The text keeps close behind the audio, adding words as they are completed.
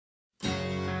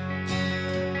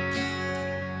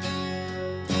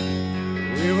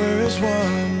were as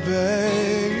one,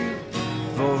 babe,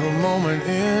 for a moment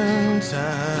in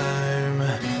time,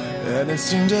 and it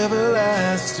seemed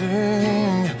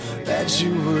everlasting that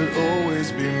you would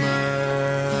always be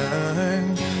mine.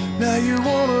 Now you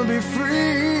wanna be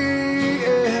free,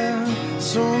 yeah,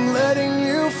 so I'm letting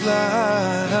you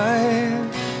fly.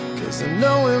 'Cause I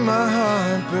know in my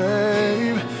heart,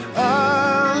 babe,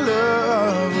 our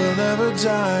love will never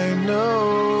die, no.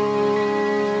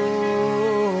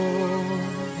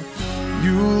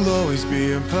 You'll always be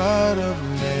a part of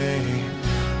me,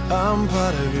 I'm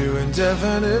part of you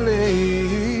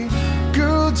indefinitely.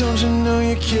 Girl, don't you know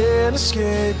you can't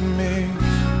escape me?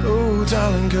 Oh,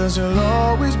 darling, 'cause you'll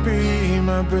always be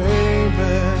my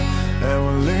baby, and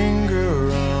we'll linger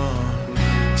on.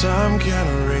 Time can't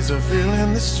erase a feeling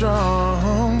this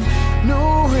strong. No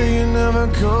way you're never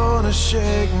gonna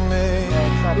shake me.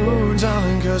 Ooh,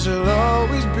 darling, 'cause you'll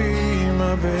always be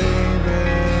my baby.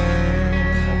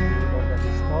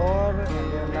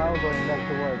 Now going back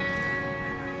to work.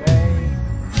 Okay.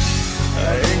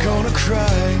 I ain't gonna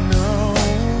cry, no,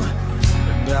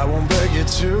 and I won't beg you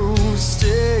to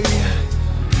stay.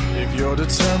 If you're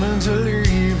determined to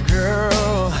leave,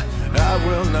 girl, I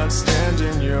will not stand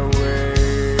in your way.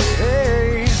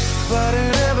 But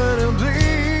inevitably,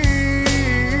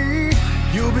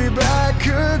 you'll be back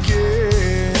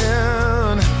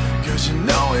again. 'Cause you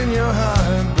know in your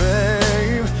heart,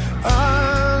 babe,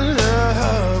 our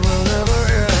love will never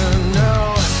end. No,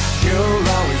 you'll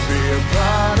always be a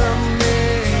part of me,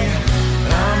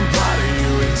 I'm part of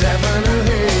you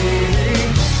indefinitely.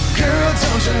 Girl,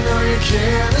 don't you know you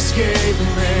can't escape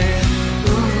me?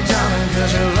 Ooh, darling,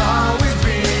 'cause you'll always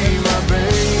be my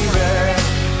baby,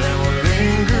 and we'll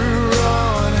linger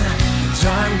on.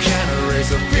 Time can't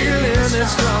erase a feeling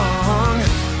that's strong.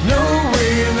 No way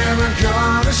you're never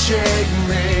gonna shake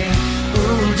me.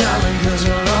 Ooh, darling, 'cause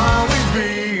you'll always be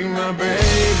my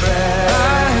baby.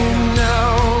 I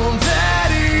know that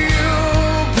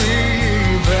you'll be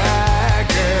back,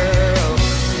 girl,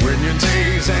 when your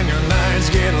days and your nights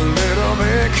get a little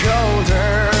bit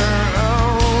colder.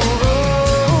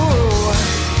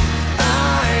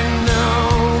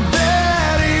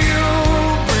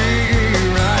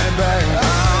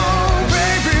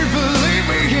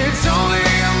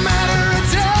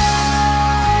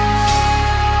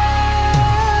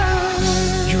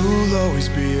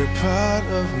 Be a part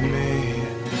of me,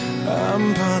 I'm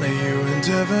part of you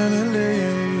indefinitely.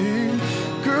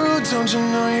 Girl, don't you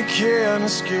know you can't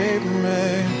escape me?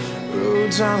 Oh,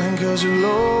 darling, 'cause you'll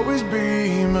always be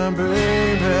my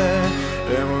baby,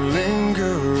 and we'll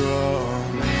linger on.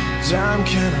 Time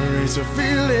can't erase a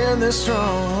feeling this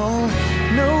strong.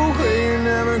 No way you're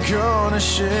never gonna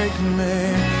shake me.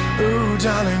 Oh,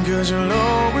 darling, 'cause you'll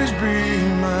always be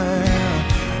my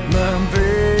baby.